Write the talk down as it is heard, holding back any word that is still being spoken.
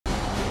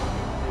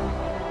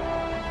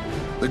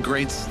The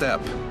Great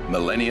Steppe,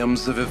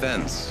 millenniums of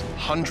events,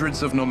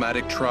 hundreds of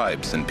nomadic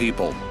tribes and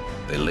people.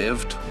 They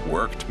lived,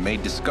 worked,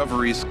 made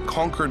discoveries,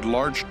 conquered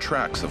large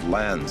tracts of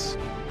lands,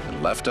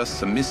 and left us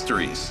some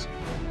mysteries.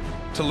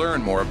 To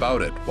learn more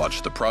about it,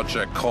 watch the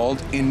project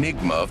called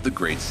Enigma of the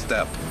Great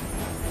Steppe.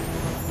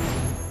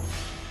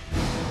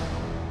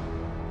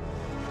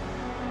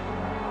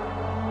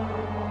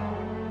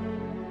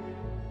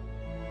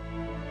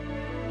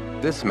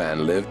 This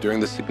man lived during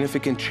the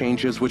significant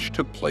changes which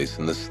took place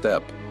in the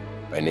steppe.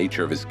 By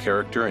nature of his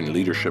character and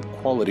leadership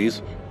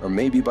qualities, or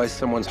maybe by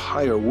someone's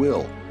higher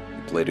will,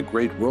 he played a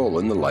great role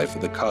in the life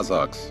of the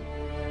Kazakhs.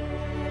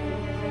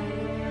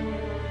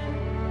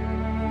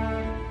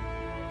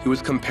 He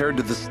was compared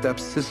to the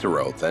steppe's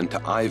Cicero, then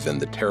to Ivan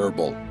the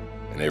Terrible,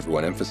 and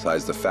everyone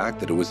emphasized the fact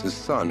that it was his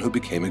son who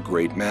became a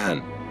great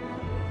man.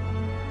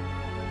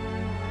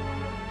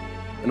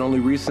 And only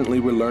recently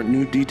we learned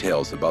new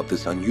details about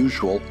this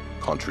unusual,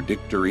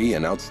 contradictory,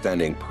 and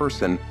outstanding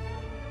person,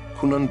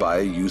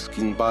 Kunanbai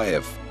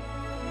Uskinbayev.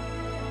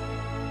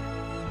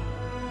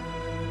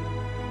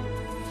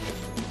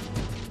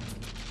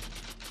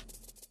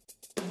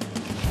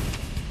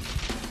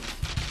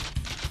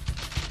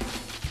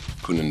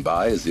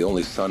 Kunanbai is the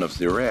only son of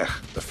Zirech,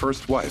 the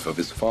first wife of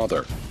his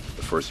father.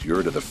 The first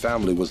yurt of the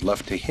family was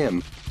left to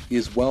him. He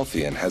is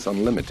wealthy and has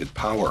unlimited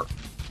power.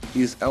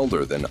 He is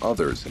elder than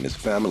others in his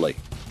family.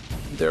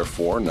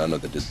 Therefore, none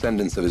of the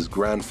descendants of his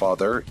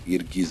grandfather,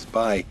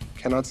 Irgizbai,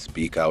 cannot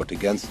speak out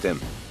against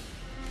him.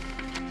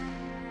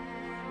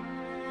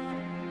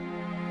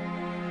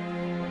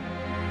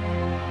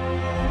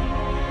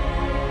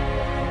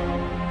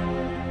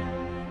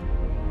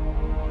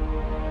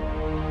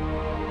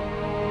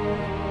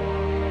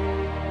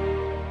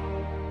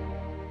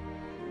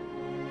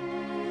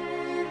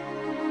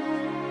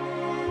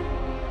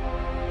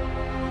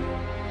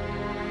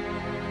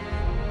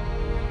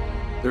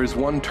 There is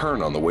one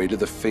turn on the way to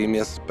the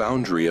famous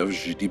boundary of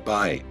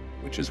Zhidibai,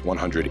 which is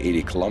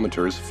 180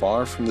 kilometers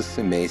far from the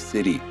Semey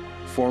city,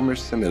 former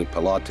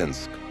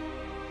Semipalatinsk.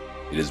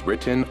 It is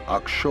written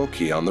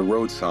Akshoki on the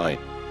road sign.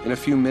 In a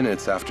few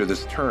minutes after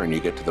this turn,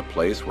 you get to the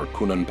place where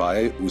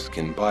Kunanbai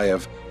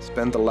Uskinbayev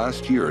spent the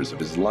last years of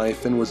his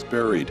life and was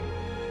buried.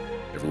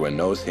 Everyone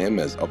knows him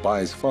as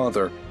Abai's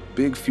father,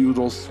 big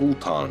feudal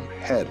sultan,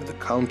 head of the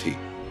county,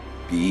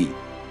 B.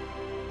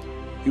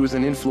 He was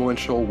an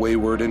influential,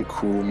 wayward, and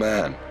cruel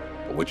man.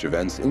 But which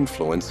events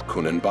influenced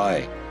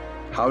Kunanbai?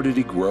 How did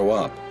he grow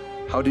up?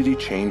 How did he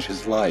change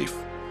his life?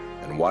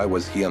 And why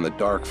was he on the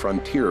dark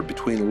frontier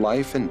between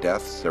life and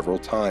death several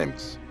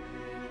times?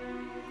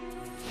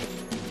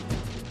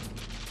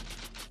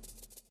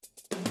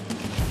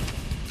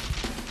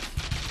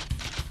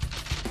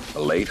 The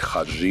late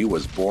Haji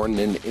was born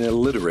in an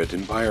illiterate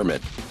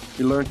environment.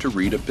 He learned to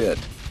read a bit.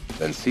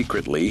 Then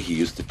secretly, he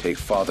used to take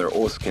Father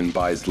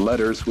Oskinbai's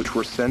letters, which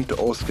were sent to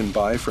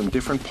Oskinbai from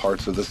different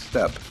parts of the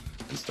steppe,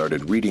 and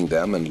started reading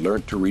them and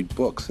learned to read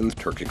books in the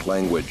Turkic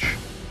language.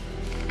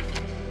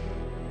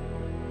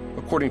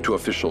 According to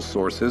official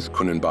sources,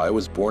 Kunanbai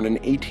was born in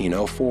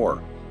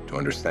 1804. To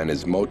understand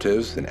his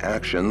motives and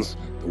actions,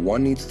 the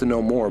one needs to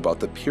know more about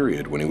the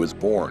period when he was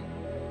born.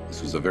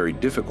 This was a very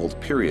difficult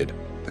period.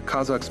 The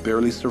Kazakhs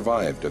barely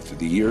survived after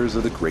the years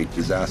of the Great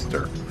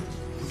Disaster,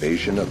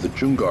 invasion of the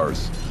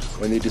Jungars,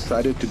 when they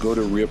decided to go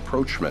to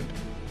rapprochement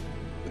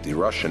with the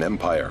Russian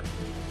Empire.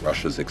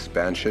 Russia's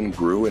expansion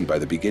grew, and by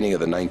the beginning of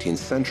the 19th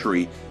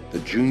century, the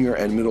Junior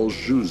and Middle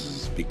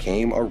Zhuzs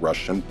became a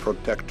Russian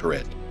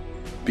protectorate.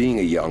 Being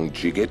a young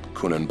Jigit,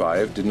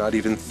 Kunanbayev did not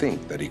even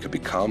think that he could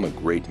become a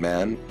great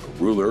man, a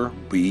ruler,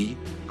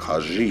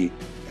 Kaji,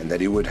 and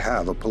that he would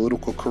have a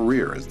political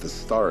career as the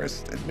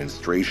Tsarist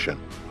administration.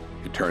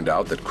 It turned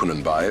out that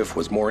Kunanbayev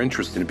was more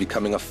interested in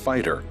becoming a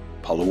fighter,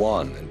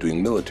 Paluan, and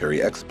doing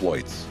military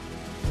exploits.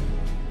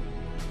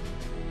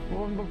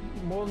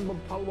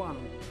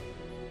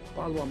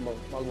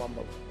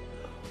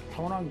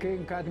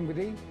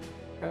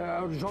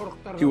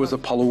 He was a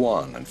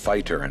Paluan and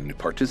fighter and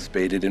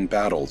participated in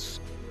battles.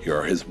 Here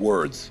are his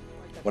words.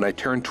 When I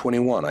turned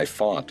 21, I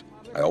fought.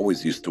 I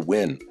always used to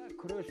win.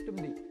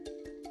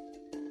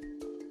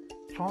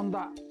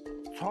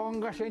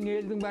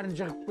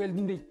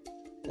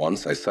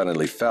 Once I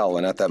suddenly fell,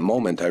 and at that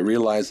moment I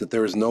realized that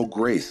there is no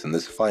grace in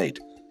this fight,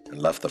 and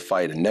left the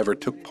fight and never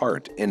took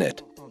part in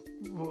it.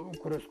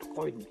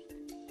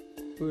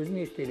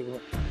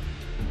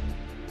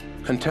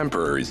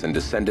 Contemporaries and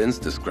descendants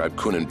describe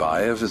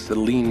Kunanbayev as the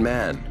lean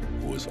man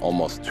who was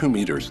almost 2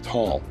 meters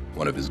tall.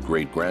 One of his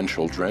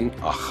great-grandchildren,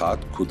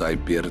 Akhat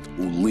Kudaibirt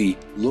Uli,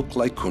 looked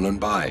like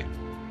Kunanbai.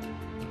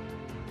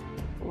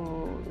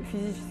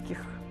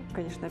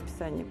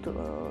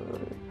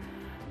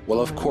 Well,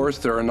 of course,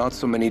 there are not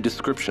so many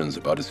descriptions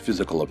about his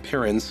physical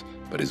appearance,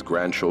 but his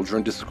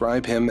grandchildren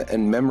describe him,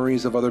 and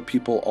memories of other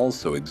people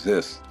also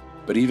exist.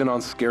 But even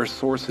on scarce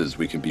sources,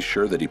 we can be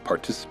sure that he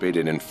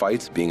participated in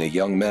fights being a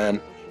young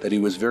man, that he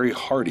was very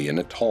hardy and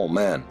a tall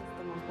man.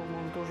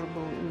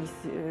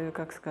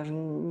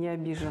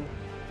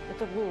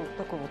 Это был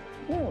такой вот,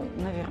 ну,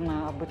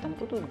 наверное, об этом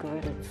будут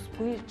говорить,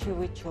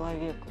 вспыльчивый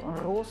человек,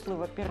 рослый.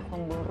 Во-первых,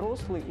 он был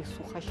рослый и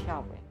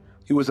сухощавый.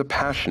 He was a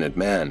passionate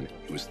man.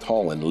 He was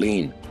tall and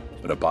lean,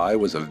 but Abai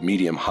was of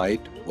medium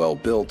height,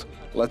 well-built,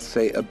 let's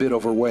say a bit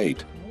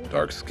overweight,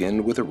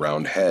 dark-skinned with a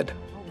round head.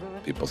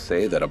 People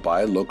say that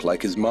Abai looked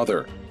like his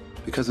mother,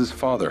 because his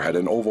father had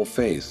an oval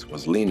face,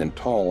 was lean and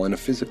tall, and a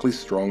physically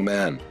strong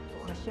man.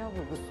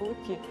 Сухощавый,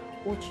 высокий,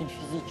 очень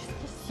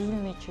физически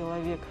сильный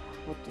человек.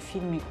 Вот в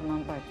фильме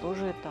 «Кунанбай»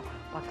 тоже это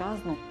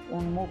показано.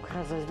 Он мог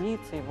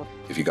разозлиться и вот.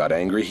 If he got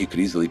angry, he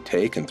could easily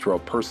take and throw a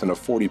person of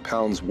 40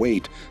 pounds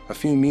weight a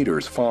few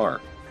meters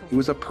far. He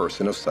was a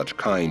person of such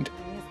kind.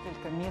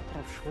 Несколько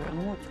метров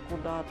швырнуть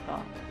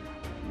куда-то.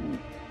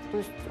 То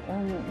есть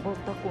он был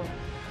такой.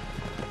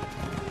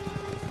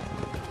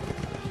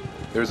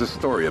 There's a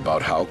story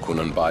about how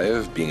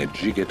Kunanbayev, being a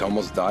Jigit,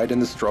 almost died in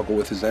the struggle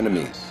with his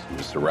enemies. He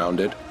was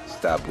surrounded,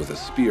 stabbed with a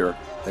spear,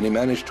 then he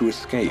managed to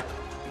escape.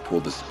 He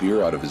pulled the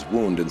spear out of his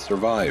wound and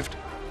survived.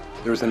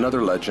 There's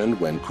another legend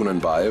when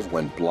Kunanbayev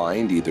went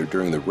blind either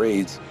during the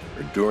raids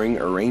or during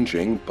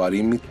arranging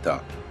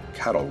barimita,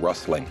 cattle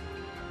rustling.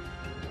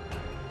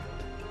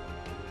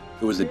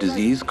 There was a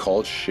disease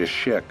called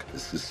shishik.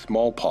 This is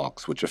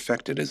smallpox, which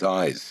affected his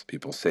eyes.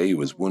 People say he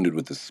was wounded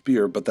with a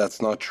spear, but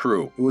that's not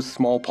true. It was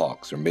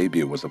smallpox, or maybe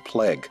it was a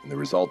plague. And the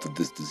result of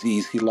this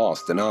disease, he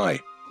lost an eye.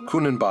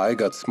 Kunanbai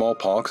got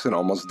smallpox and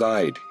almost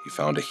died. He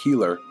found a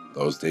healer.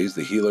 Those days,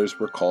 the healers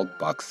were called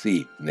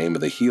Baksi. The name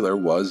of the healer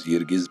was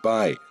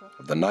Yirgizbai,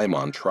 of the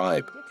Naiman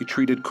tribe. He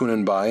treated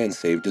Kunanbai and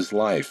saved his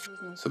life.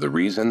 So the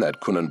reason that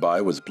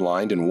Kunanbai was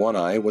blind in one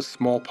eye was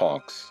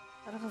smallpox.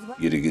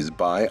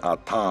 Yirgizbai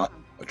Ata,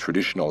 a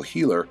traditional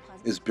healer,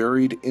 is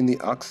buried in the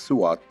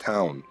Aksuat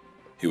town.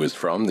 He was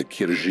from the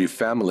Kirji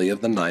family of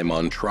the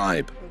Naiman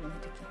tribe.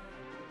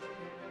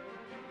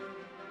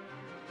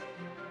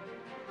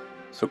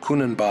 So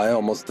Kunanbai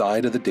almost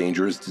died of the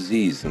dangerous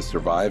disease and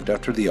survived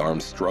after the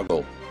armed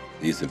struggle.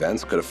 These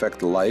events could affect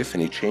the life,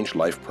 and he changed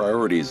life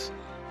priorities.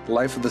 The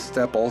life of the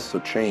steppe also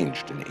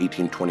changed. In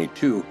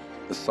 1822,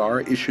 the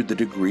Tsar issued the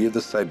decree of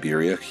the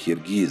Siberia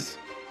Kyrgyz,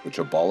 which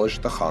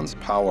abolished the Khan's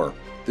power.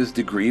 This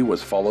decree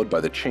was followed by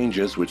the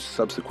changes which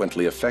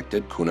subsequently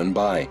affected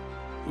Kunanbai.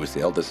 He was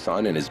the eldest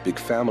son in his big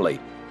family.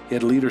 He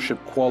had leadership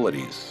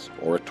qualities,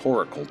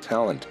 oratorical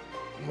talent,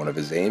 and one of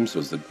his aims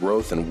was the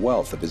growth and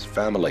wealth of his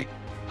family.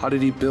 How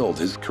did he build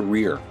his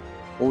career?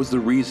 What was the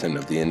reason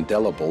of the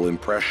indelible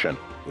impression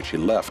which he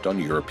left on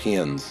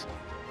Europeans?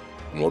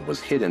 And what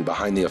was hidden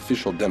behind the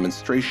official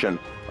demonstration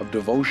of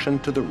devotion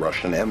to the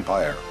Russian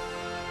Empire?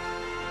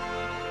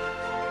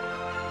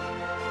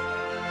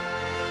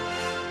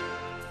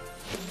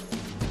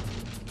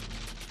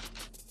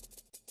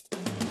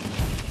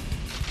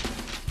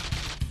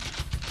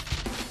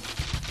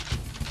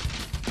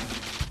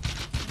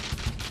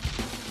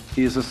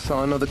 He is a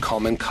son of the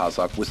common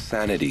Kazakh with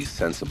sanity,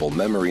 sensible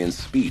memory, and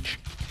speech.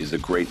 He is a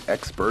great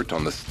expert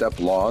on the steppe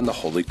law and the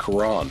Holy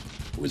Quran,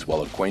 who is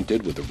well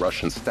acquainted with the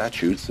Russian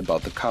statutes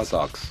about the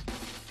Kazakhs.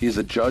 He is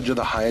a judge of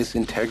the highest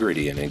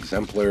integrity and an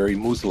exemplary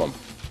Muslim.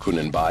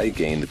 Kunanbai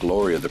gained the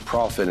glory of the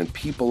Prophet, and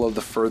people of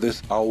the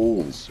furthest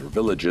auls, or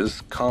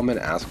villages, come and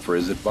ask for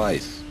his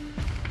advice.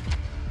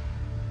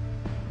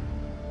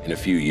 In a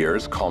few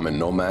years, common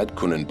nomad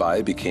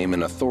Kunanbai became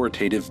an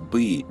authoritative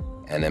Bi,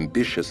 an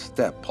ambitious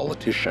steppe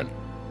politician.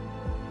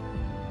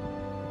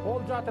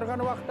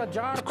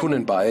 If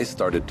Kunanbai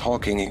started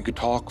talking, he could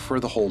talk for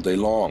the whole day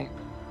long.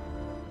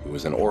 He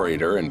was an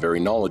orator and very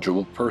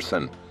knowledgeable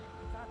person.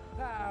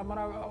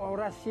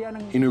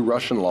 He knew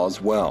Russian laws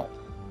well.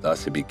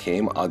 Thus, he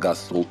became Aga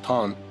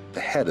Sultan,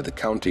 the head of the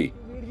county.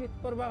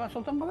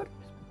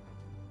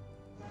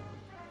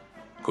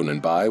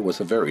 Kunanbai was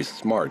a very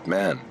smart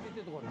man.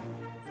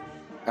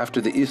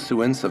 After the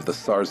issuance of the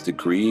Tsar's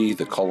decree,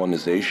 the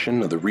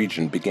colonization of the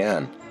region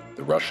began.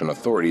 The Russian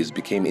authorities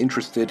became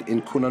interested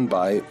in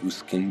Kunanbai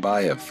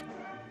Uskinbayev.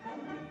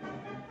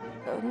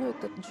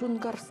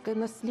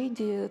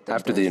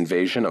 After the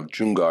invasion of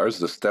Dzungars,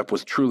 the steppe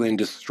was truly in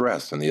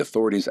distress, and the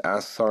authorities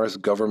asked Tsar's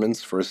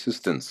governments for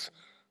assistance.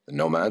 The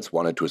nomads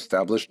wanted to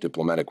establish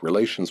diplomatic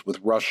relations with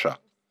Russia.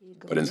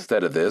 But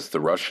instead of this, the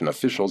Russian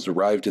officials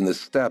arrived in the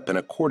steppe, and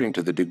according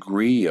to the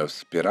decree of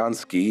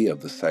Spiransky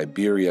of the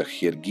Siberia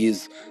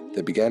Kyrgyz,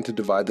 they began to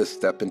divide the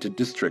steppe into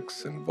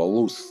districts and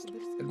volus,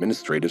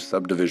 administrative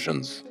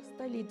subdivisions.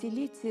 To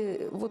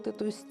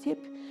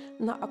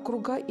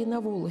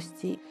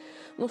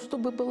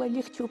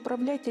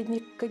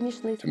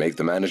make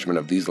the management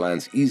of these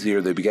lands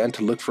easier, they began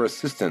to look for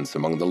assistance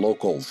among the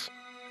locals.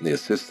 And the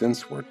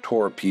assistants were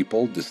Tor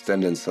people,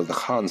 descendants of the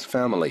Khan's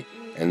family,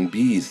 and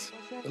Bees,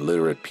 the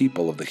literate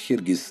people of the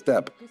Kyrgyz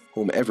steppe,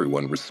 whom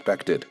everyone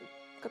respected.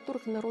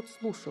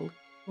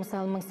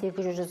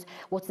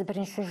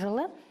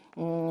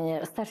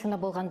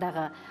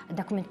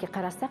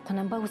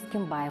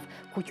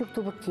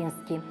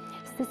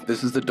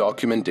 This is the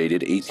document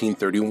dated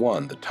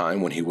 1831, the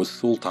time when he was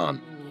Sultan.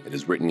 It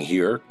is written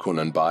here,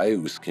 Kunanbai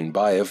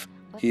Uskinbayev.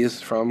 He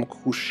is from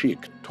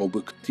Kushik,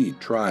 Tobukti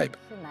tribe.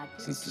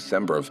 Since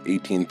December of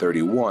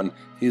 1831,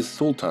 he is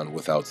Sultan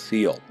without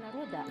seal.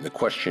 In the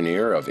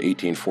questionnaire of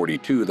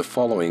 1842, the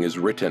following is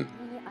written: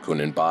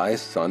 Kunanbai,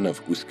 son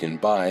of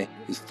Uskinbai,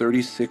 is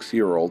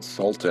 36-year-old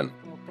Sultan.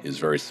 He is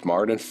very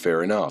smart and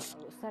fair enough.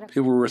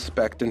 People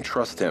respect and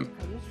trust him.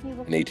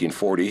 In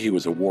 1840, he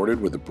was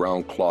awarded with a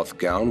brown cloth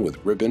gown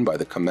with ribbon by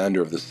the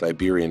commander of the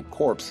Siberian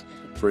Corps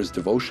for his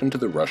devotion to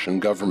the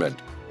Russian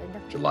government.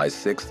 July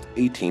 6,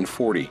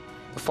 1840.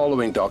 The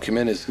following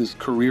document is his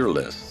career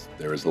list.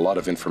 There is a lot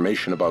of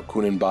information about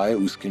Kunanbai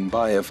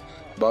Uskinbayev,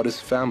 about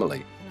his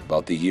family,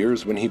 about the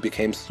years when he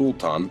became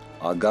Sultan,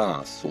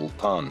 Aga,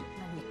 Sultan.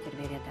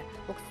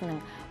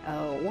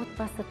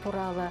 Отбасы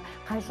туралы,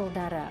 қай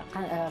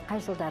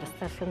жылдары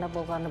старшина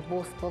болғаны,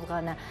 босс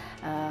болғаны,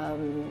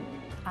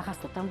 аға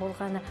сұлтан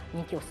болғаны,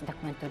 неге осы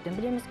документтерден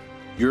білеміз.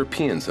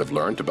 Europeans have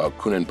learnt about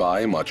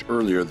Kunanbai much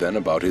earlier than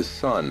about his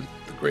son,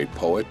 the great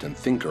poet and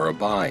thinker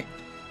Abai.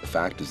 The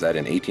fact is that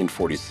in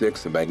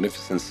 1846, a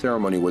magnificent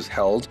ceremony was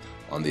held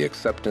on the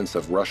acceptance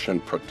of Russian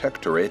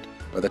protectorate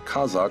by the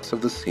Kazakhs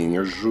of the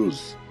senior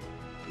Zhuz.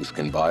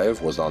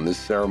 Uskinbayev was on this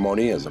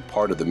ceremony as a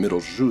part of the Middle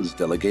Zhuz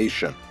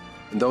delegation.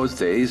 In those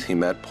days, he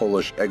met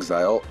Polish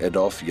exile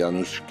Adolf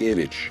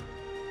Januszkiewicz.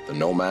 The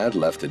nomad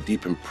left a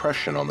deep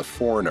impression on the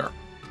foreigner.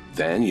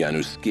 Then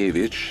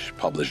Januszkiewicz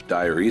published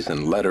diaries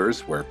and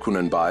letters where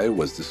Kunanbai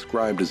was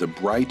described as a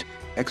bright,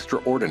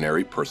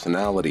 extraordinary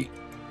personality.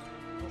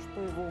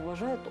 Что его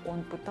уважают,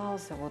 он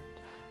пытался,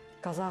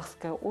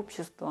 казахское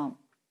общество,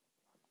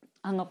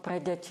 оно,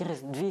 пройдя через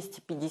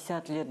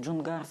 250 лет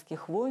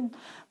джунгарских войн,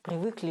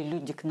 привыкли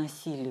люди к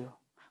насилию,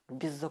 к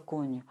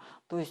беззаконию.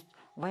 То есть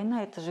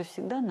война – это же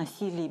всегда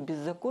насилие и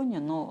беззаконие,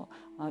 но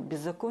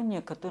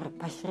беззаконие, которое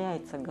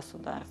поощряется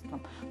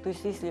государством. То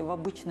есть если в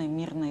обычной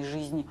мирной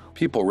жизни…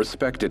 People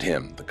respected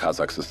him. The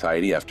Kazakh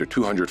society, after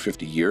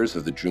 250 years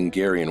of the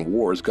Jungarian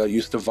wars, got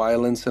used to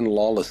violence and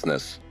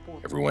lawlessness.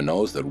 Everyone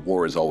knows that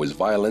war is always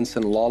violence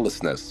and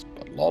lawlessness,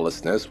 but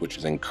lawlessness which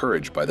is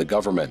encouraged by the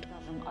government.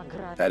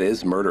 That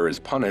is, murder is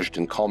punished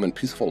in calm and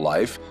peaceful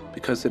life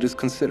because it is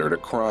considered a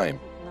crime.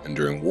 And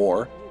during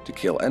war, to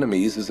kill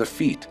enemies is a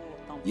feat.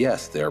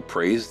 Yes, they are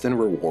praised and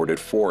rewarded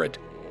for it.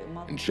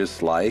 And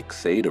just like,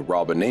 say, to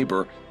rob a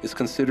neighbor is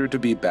considered to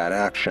be bad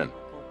action,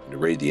 and to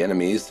raid the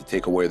enemies to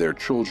take away their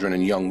children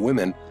and young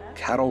women,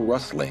 cattle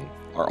rustling,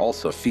 are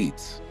also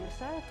feats.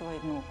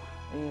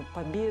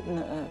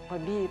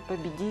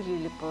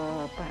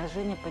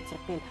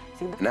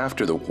 And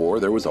after the war,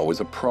 there was always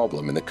a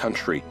problem in the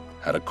country: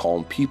 how to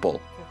calm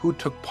people, who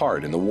took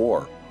part in the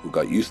war, who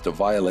got used to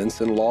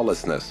violence and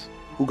lawlessness,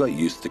 who got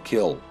used to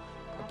kill.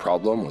 The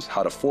problem was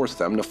how to force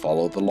them to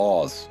follow the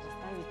laws.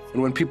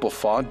 And when people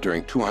fought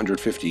during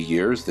 250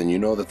 years, then you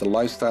know that the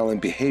lifestyle and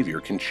behavior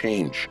can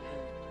change.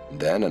 And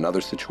then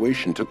another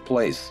situation took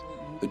place.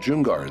 The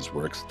Jungars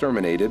were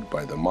exterminated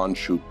by the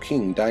Manchu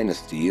Qing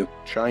dynasty of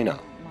China.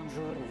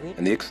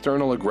 And the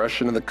external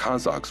aggression of the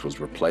Kazakhs was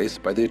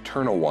replaced by the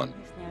eternal one.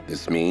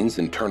 This means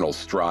internal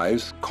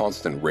strives,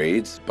 constant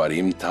raids,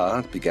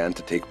 barimta began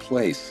to take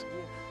place.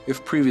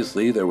 If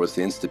previously there was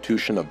the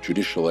institution of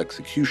judicial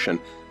execution,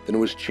 then it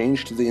was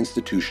changed to the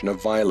institution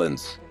of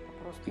violence.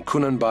 And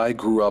Kunanbai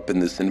grew up in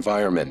this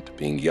environment.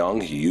 Being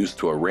young, he used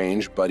to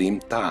arrange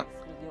barimta.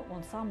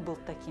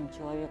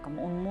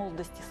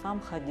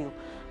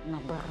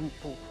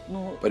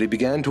 But he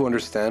began to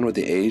understand with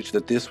the age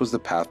that this was the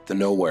path to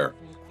nowhere.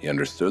 He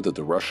understood that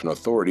the Russian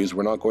authorities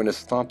were not going to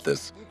stop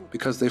this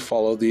because they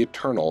followed the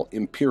eternal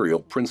imperial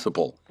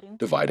principle,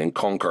 divide and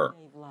conquer.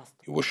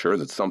 He was sure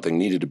that something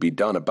needed to be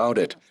done about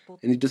it,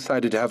 and he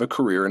decided to have a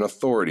career in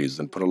authorities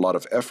and put a lot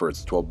of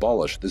efforts to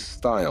abolish this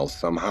style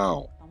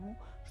somehow.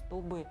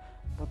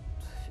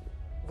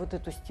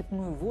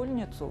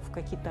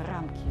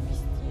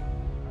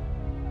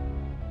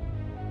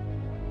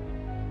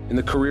 In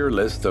the career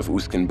list of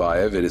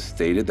Uskinbayev, it is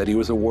stated that he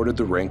was awarded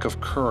the rank of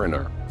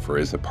coroner for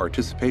his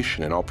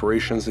participation in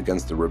operations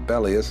against the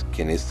rebellious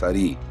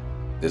Kenesari.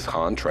 This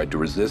Khan tried to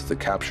resist the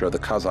capture of the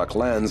Kazakh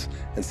lands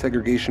and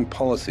segregation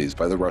policies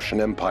by the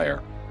Russian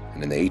Empire,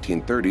 and in the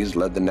 1830s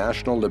led the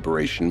National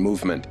Liberation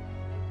Movement.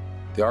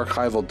 The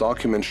archival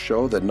documents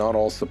show that not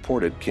all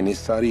supported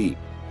Kenesari,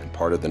 and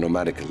part of the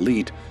nomadic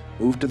elite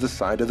moved to the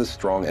side of the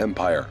strong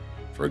empire.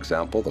 For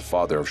example, the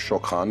father of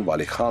Shokhan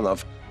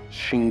Valikhanov,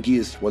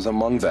 Shingiz, was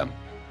among them.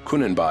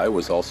 Kunanbai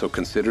was also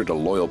considered a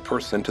loyal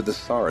person to the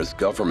Tsar's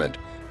government.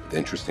 The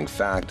interesting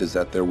fact is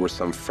that there were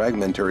some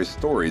fragmentary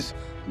stories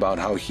about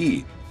how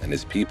he and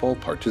his people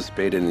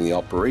participated in the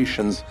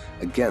operations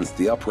against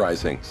the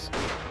uprisings.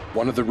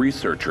 One of the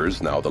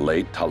researchers, now the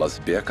late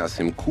Talasbek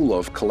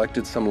Asimkulov,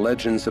 collected some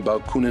legends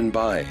about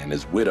Kunanbai and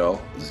his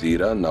widow,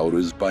 Zira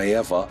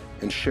Nauruzbayeva,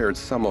 and shared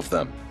some of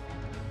them.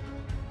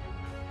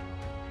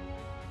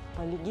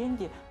 По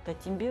легенде,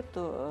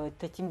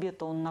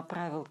 Татимбета он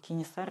направил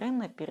Кенесаре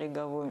на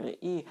переговоры,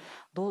 и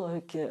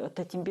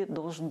Татимбет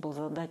должен был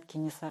задать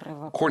Кенесаре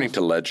вопрос. According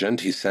to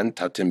legend, he sent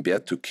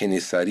Tatimbet to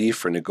Kenesari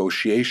for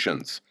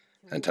negotiations,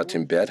 and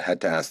Tatimbet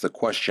had to ask the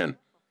question,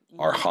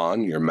 "Our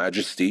Khan, your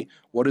Majesty,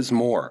 what is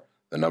more,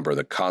 the number of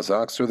the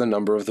Kazakhs or the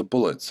number of the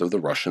bullets of the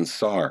Russian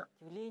Tsar.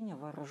 Сопротивление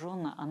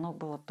вооруженное, оно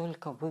было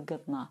только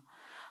выгодно.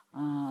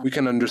 We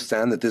can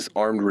understand that this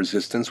armed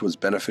resistance was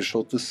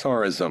beneficial to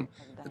Tsarism.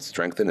 It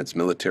strengthened its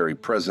military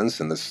presence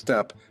in the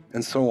steppe,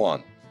 and so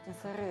on.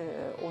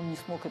 Он не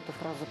смог эту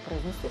фразу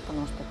произнести,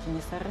 потому что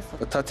Кенесары...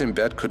 But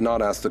Tatimbet could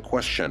not ask the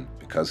question,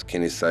 because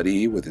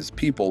Kenisari, with his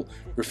people,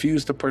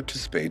 refused to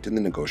participate in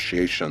the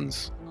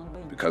negotiations.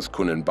 Because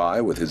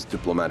Kunanbai, with his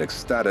diplomatic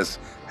status,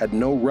 had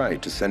no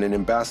right to send an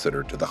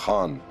ambassador to the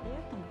Khan. При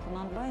этом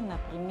Кунанбай,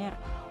 например,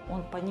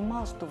 он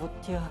понимал, что вот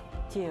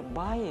те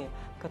баи,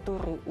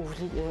 которые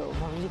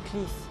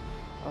вовлеклись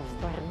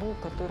в борьбу,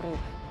 которые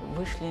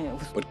вышли...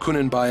 But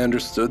Kunanbai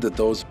understood that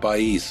those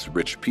Bais,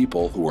 rich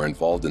people who were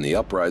involved in the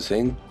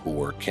uprising, who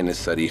were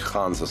Kenisari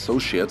Khan's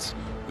associates,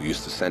 who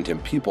used to send him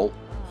people,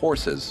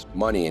 horses,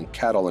 money, and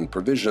cattle and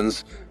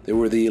provisions, they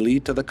were the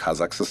elite of the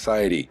Kazakh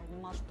society.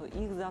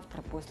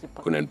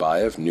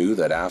 Kunanbayev knew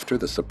that after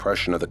the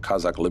suppression of the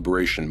Kazakh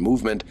liberation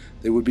movement,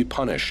 they would be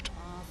punished.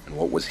 And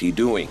what was he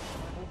doing?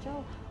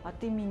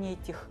 От имени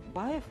этих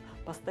баев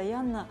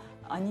постоянно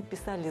они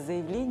писали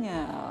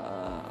заявления,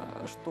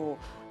 что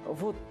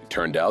вот... It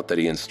turned out that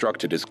he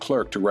instructed his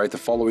clerk to write the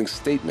following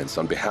statements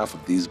on behalf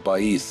of these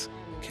Bais.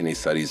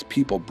 Kenisari's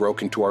people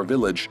broke into our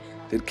village,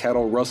 did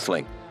cattle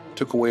rustling,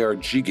 took away our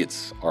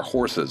jigits, our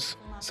horses,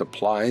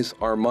 supplies,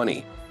 our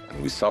money,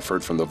 and we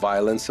suffered from the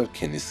violence of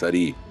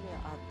Kenisari.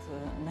 От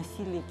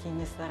насилия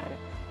Кенесары.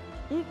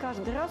 И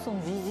каждый раз он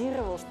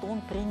визировал, что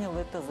он принял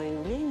это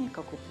заявление,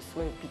 какую-то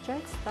свою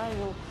печать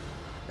ставил.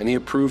 And he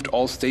approved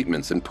all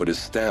statements and put his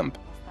stamp.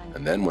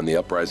 And then when the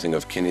uprising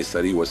of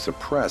Kenisari was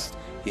suppressed,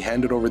 he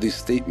handed over these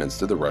statements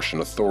to the Russian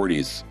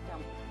authorities.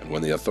 And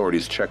when the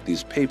authorities checked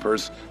these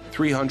papers,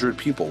 300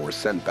 people were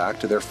sent back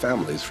to their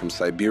families from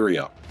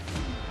Siberia.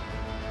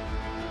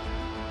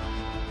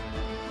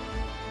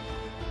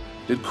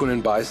 Did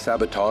Kunanbai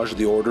sabotage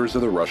the orders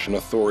of the Russian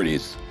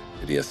authorities?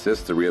 Did he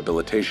assist the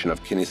rehabilitation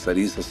of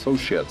Kenisari's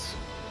associates?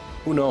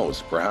 Who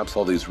knows, perhaps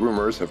all these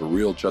rumors have a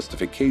real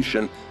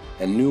justification,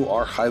 and new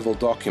archival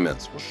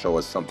documents will show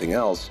us something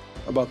else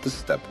about the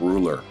steppe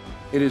ruler.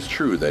 It is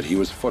true that he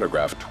was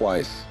photographed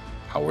twice.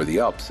 How were the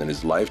ups in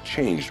his life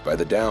changed by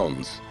the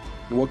downs?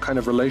 And what kind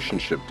of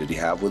relationship did he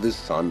have with his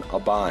son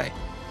Abai?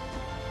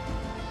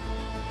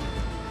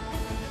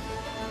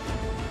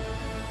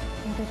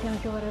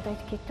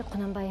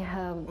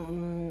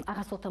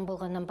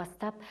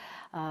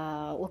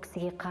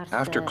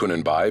 After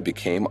Kunanbai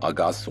became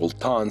Aga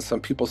Sultan, some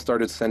people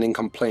started sending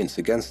complaints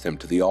against him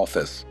to the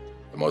office.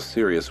 The most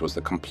serious was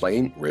the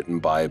complaint written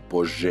by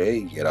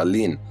Boje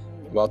Yeralin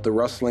about the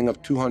rustling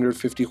of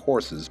 250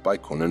 horses by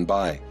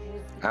Kunanbai.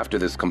 After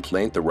this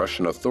complaint, the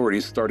Russian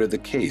authorities started the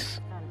case.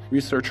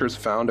 Researchers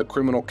found a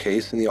criminal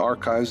case in the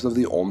archives of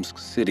the Omsk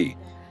city,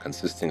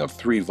 consisting of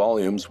 3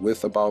 volumes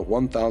with about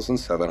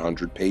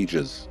 1,700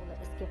 pages.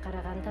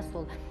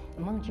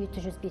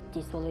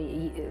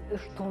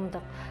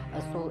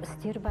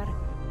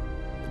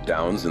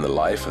 Downs in the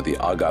life of the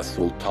Aga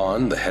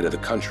Sultan, the head of the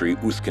country,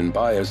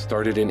 Uskinbayev,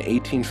 started in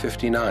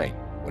 1859,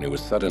 when he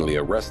was suddenly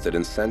arrested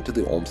and sent to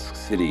the Omsk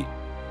city.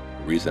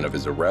 The reason of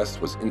his arrest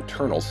was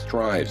internal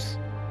strives.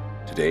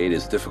 Today it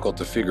is difficult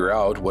to figure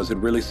out was it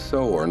really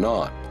so or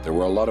not. There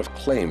were a lot of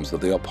claims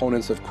of the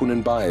opponents of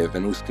Kunanbayev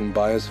and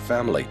Uskinbayev's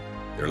family.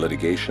 Their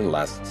litigation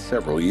lasted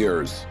several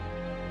years.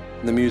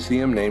 In the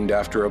museum named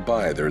after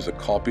Abai, there is a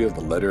copy of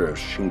the letter of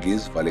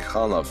Shingiz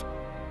Valikhanov,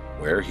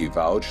 where he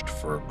vouched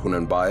for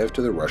Kunanbayev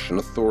to the Russian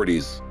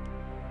authorities.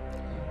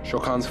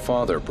 Shokan's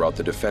father brought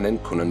the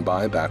defendant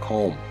Kunanbai back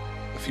home.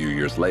 A few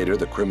years later,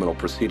 the criminal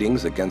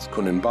proceedings against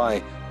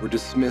Kunanbai were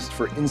dismissed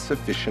for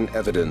insufficient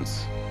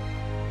evidence.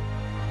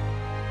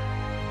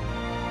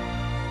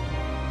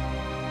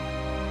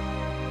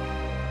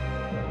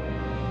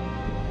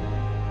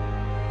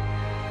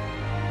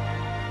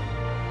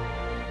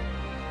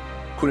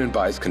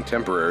 Kunanbai's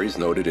contemporaries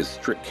noted his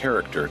strict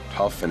character,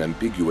 tough and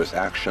ambiguous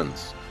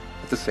actions.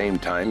 At the same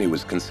time, he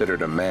was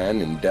considered a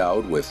man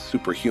endowed with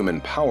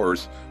superhuman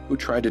powers who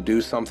tried to do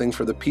something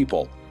for the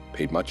people,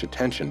 paid much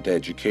attention to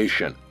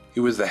education. He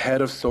was the head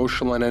of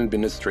social and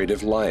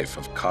administrative life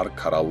of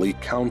Karkarali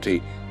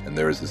County, and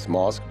there is this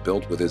mosque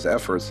built with his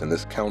efforts in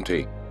this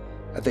county.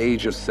 At the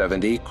age of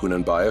 70,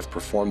 Kunanbayev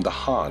performed the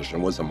Hajj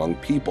and was among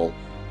people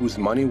whose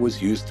money was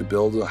used to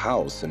build a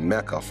house in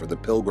Mecca for the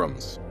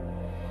pilgrims.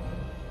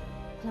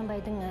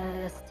 Kunanbayдың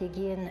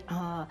істеген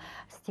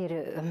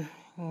істері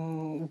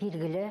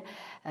белгілі,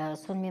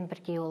 сонымен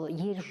бірге ол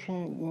ел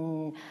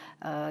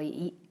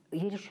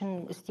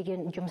үшін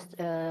істеген жұмыс,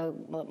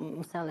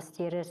 мысалы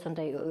істері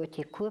сондай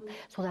өте көп.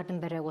 Солардың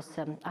бірі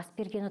осы ас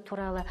бергені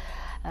туралы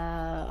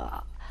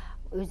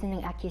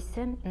өзінің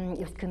әкесі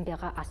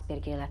Uskinbayға ас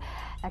бергені.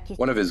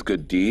 One of his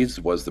good deeds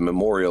was the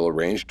memorial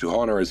arranged to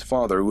honor his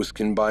father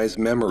Uskinbay's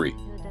memory.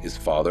 His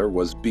father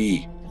was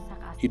B.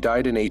 He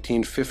died in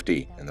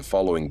 1850, and the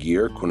following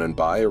year,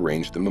 Kunanbai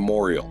arranged the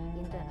memorial.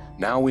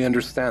 Now we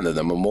understand that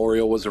the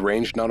memorial was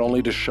arranged not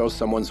only to show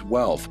someone's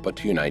wealth, but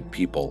to unite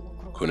people.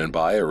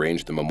 Kunanbai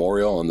arranged the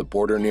memorial on the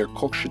border near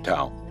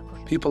Kokshetau.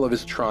 People of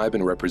his tribe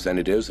and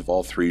representatives of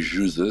all three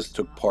juzes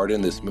took part in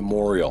this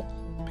memorial.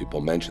 People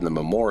mention the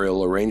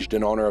memorial arranged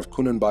in honor of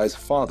Kunanbai's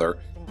father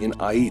in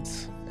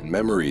Aits and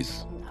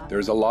memories. There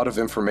is a lot of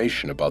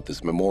information about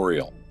this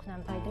memorial.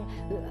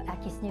 Құнанбайдың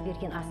әкесіне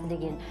берген асы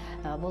деген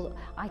бұл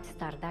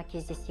айтыстарда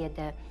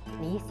кездеседі,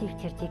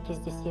 естеліктерде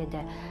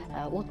кездеседі.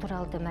 Ол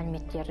туралы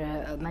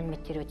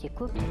мәліметтер өте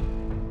көп.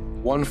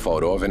 One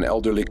photo of an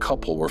elderly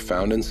couple were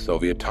found in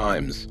Soviet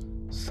times.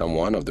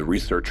 Someone of the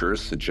researchers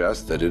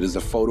suggests that it is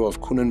a photo of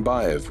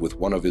Kunanbayev with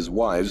one of his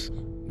wives,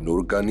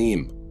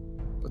 Nurganim.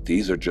 But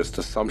these are just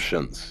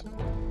assumptions.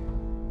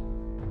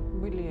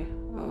 Были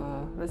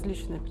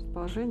различные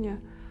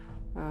предположения.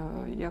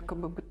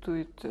 Якобы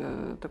бытует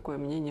такое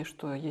мнение,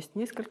 что есть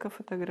несколько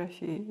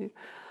фотографий,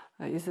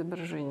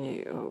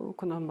 изображений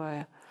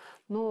Кунанбая.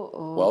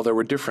 Well, there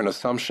were different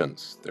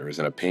assumptions. There is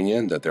an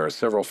opinion that there are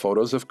several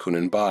photos of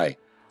Kunanbai.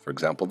 For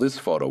example, this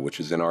photo, which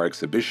is in our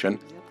exhibition,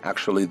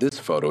 actually this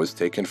photo is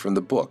taken from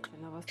the book,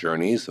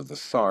 Journeys of the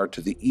Tsar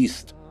to the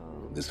East.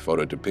 This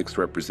photo depicts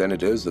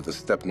representatives of the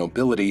steppe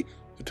nobility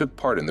who took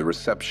part in the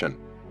reception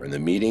or in the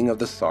meeting of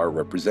the Tsar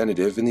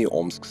representative in the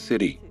Omsk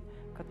city.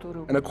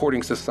 And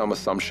according to some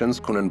assumptions,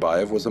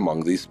 Kunanbayev was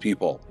among these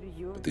people.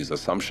 But these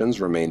assumptions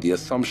remain the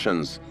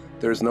assumptions.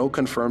 There is no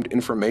confirmed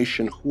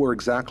information who are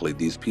exactly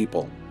these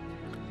people.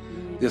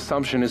 The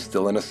assumption is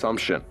still an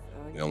assumption.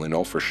 We only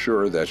know for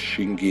sure that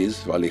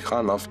Shingiz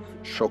Valikhanov,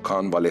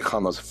 Shokan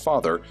Valikhanov's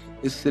father,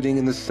 is sitting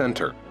in the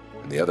center,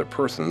 and the other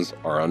persons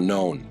are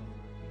unknown.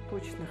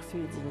 Точных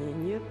сведений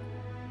нет.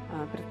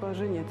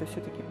 Предположение – это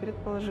все-таки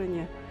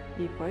предположение,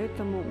 и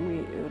поэтому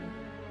мы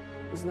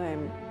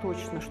знаем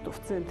точно, что в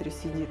центре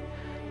сидит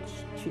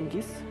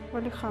Чингис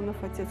Валиханов,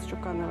 отец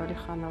Шокана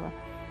Валиханова,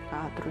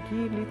 а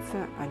другие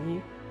лица,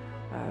 они,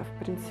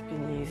 в принципе,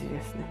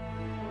 неизвестны.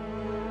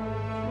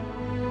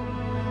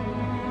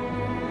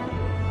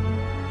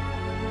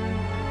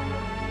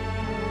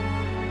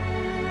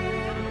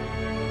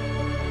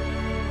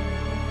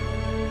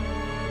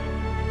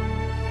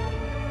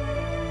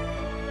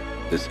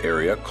 This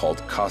area,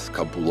 called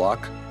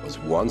Kaskabulak, was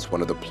once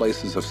one of the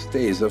places of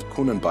stays of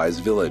Kunanbai's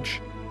village.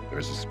 There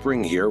is a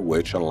spring here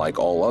which, unlike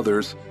all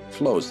others,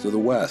 flows to the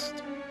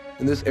west.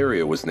 And this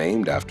area was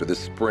named after this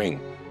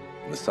spring.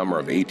 In the summer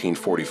of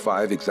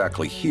 1845,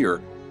 exactly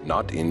here,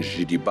 not in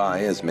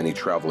Zhidibai as many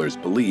travelers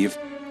believe,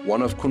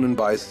 one of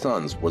Kunanbai's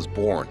sons was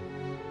born.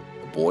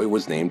 The boy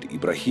was named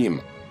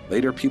Ibrahim.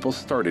 Later people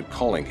started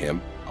calling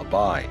him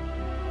Abai.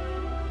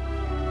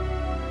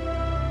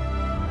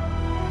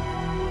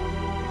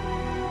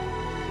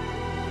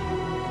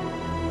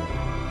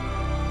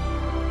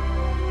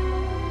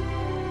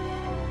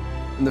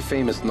 In the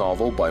famous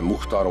novel by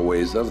Mukhtar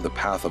Ovezov, The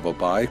Path of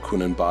Abai,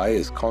 Kunanbai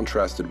is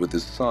contrasted with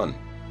his son.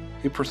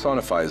 He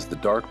personifies the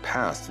dark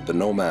past of the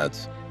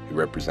nomads. He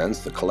represents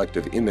the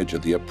collective image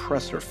of the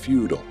oppressor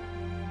feudal.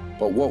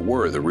 But what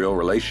were the real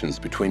relations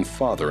between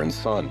father and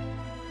son?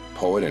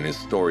 Poet and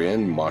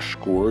historian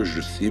Mashkur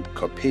Jusib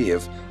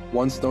Kopeyev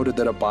once noted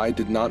that Abai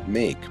did not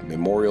make a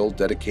memorial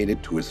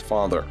dedicated to his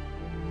father.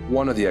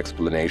 One of the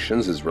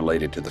explanations is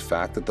related to the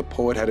fact that the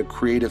poet had a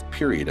creative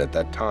period at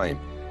that time.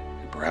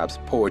 Perhaps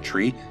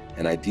poetry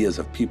and ideas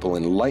of people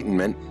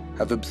enlightenment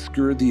have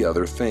obscured the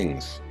other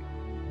things.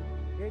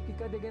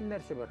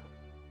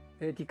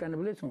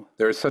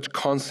 There is such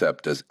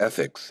concept as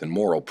ethics and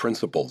moral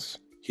principles.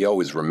 He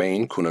always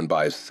remained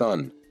Kunanbai's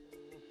son.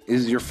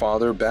 Is your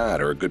father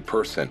bad or a good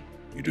person?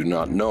 You do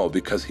not know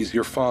because he's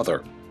your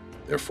father.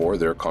 Therefore,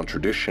 their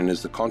contradiction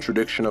is the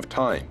contradiction of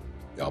time,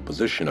 the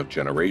opposition of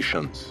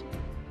generations.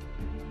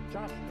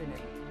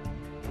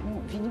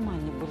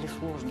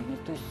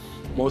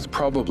 Most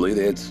probably,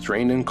 they had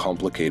strained and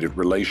complicated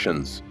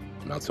relations,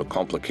 not so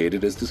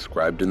complicated as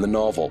described in the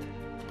novel.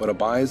 But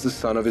Abai is the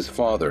son of his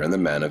father and the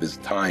man of his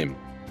time.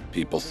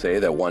 People say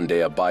that one day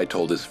Abai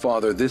told his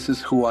father, "This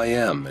is who I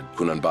am," and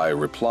Kunanbai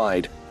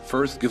replied,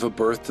 "First give a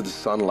birth to the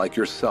son like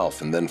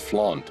yourself and then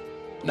flaunt.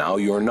 Now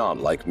you are not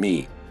like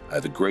me. I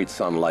have a great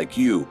son like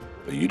you,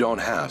 but you don't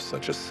have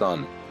such a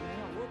son."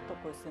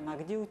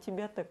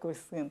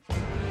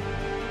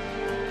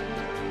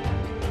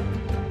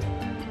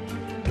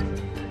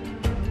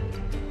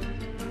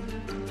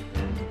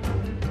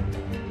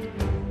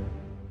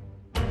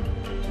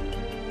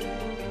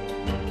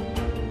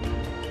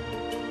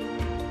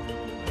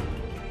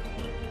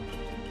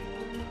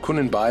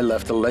 Kunanbai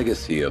left a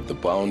legacy of the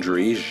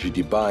boundary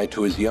Zhidibai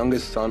to his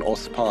youngest son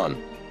Ospan,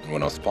 and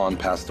when Ospan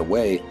passed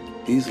away,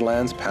 these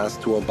lands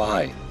passed to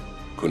Abai.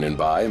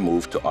 Kunanbai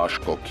moved to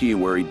Ashkoki,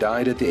 where he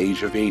died at the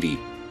age of 80.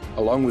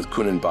 Along with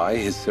Kunanbai,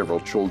 his several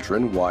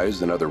children,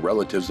 wives, and other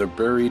relatives are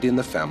buried in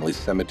the family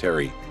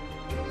cemetery.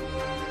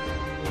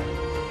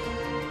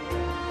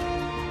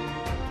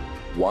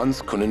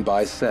 Once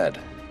Kunanbai said,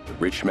 "The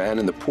rich man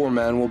and the poor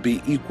man will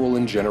be equal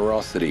in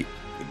generosity.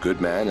 The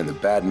good man and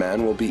the bad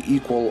man will be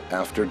equal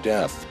after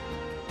death."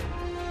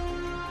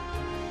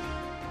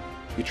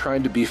 He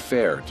tried to be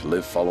fair, to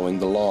live following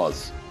the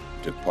laws,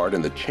 took part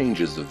in the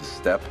changes of the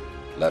steppe,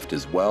 left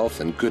his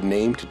wealth and good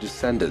name to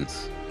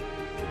descendants.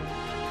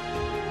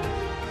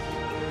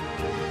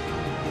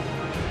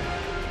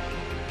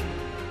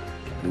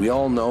 we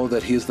all know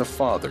that he is the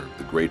father of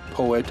the great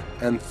poet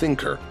and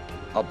thinker,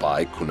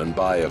 Abay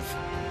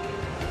Kunanbayev.